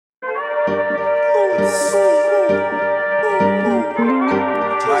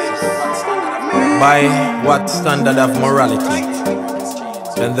By what standard of morality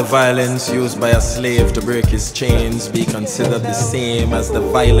can the violence used by a slave to break his chains be considered the same as the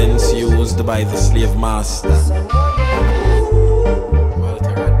violence used by the slave master?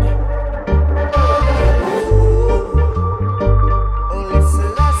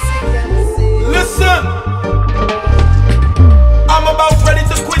 Listen, I'm about ready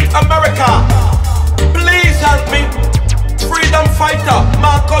to quit America. Please help me. Freedom fighter,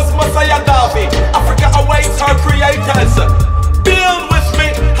 Marcus Messiah Garvey. Africa awaits our creators. Build with me.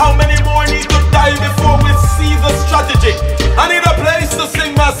 How many more need to die before we see the strategy? I need a place to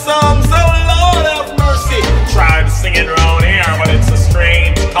sing my songs. Oh Lord have mercy. Try to sing it around here, but it's a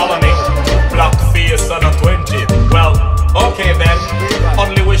strange colony. Black face on a 20. Well, okay then.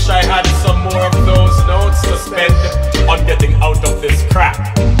 Only wish I had some more of those notes to spend on getting out of this crap.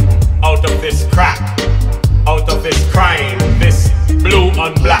 Out of this crap. Out of this crime, this blue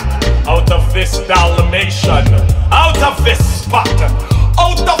on black. Out of this Dalmatian. Out of this spot.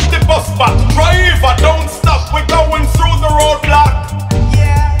 Out of the bus spot. Driver, don't stop, we're going through the roadblock.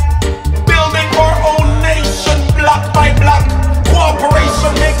 Building our own nation, block by block.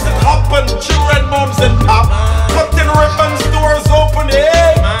 Cooperation makes it happen. Children, moms and pop. Cutting ribbons, doors open,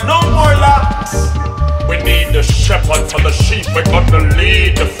 hey, no more locks. We need the shepherd for the sheep, we're gonna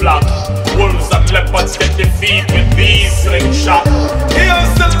lead the flock. Wolves and leopards get defeat with these slingshot.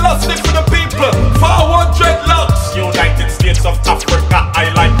 Here's the lusty for the people. Forward dreadlocks. United States of Africa,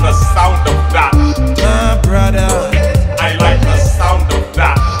 I like the sound of that. My brother, I like the sound of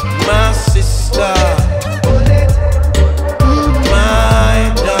that. my sister,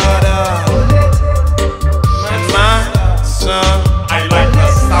 my daughter, and my son. I like the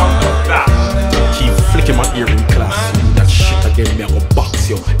sound of that. Keep flicking my ear in class. That shit again, me I go box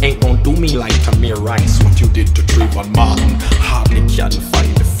you. Ain't gonna do me like Tamir Rice. What you did to Trayvon Martin. Hardly can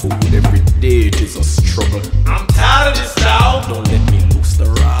find the food. Every day it is a struggle. I'm tired of this now. Don't let me loose the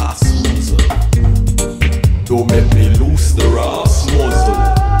ras muzzle. Don't make me loose the ras muzzle.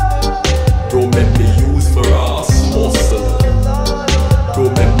 Don't make me use my ras muscle.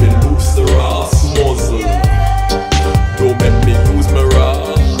 Don't make me loose the ras muzzle. Don't make me use my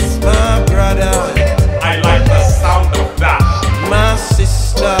ras. My brother, I like the sound of that. my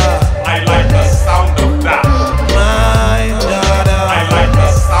sister, I like the sound of that. my daughter, I like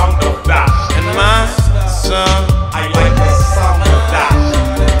the sound of that. and my son. I like the sound of that.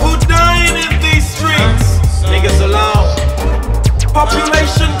 Who dying in these streets? Niggas alone.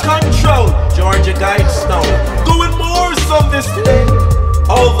 Population control. Georgia Guidestone. Doing more on this thing.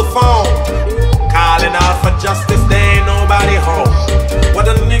 Hold the phone. Calling out for justice, there ain't nobody home. What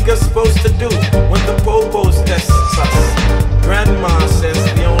a nigga supposed to do when the popos test us? Grandma says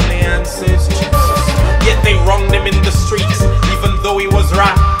the only answer is Jesus. Yet they wronged him in the streets, even though he was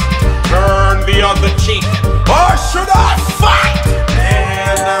right. Turn the other cheek, or should I fight?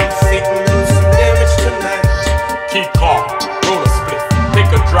 Man, I'm sitting in some damage tonight. Keep calm, roll a split,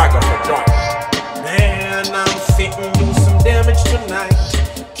 take a drag of a joint. Man, I'm sitting in some damage tonight.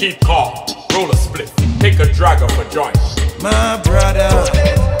 Keep calm, roll a split, take a drag of a joint. My brother,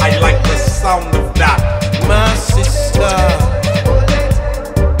 I like the sound of that. my sister,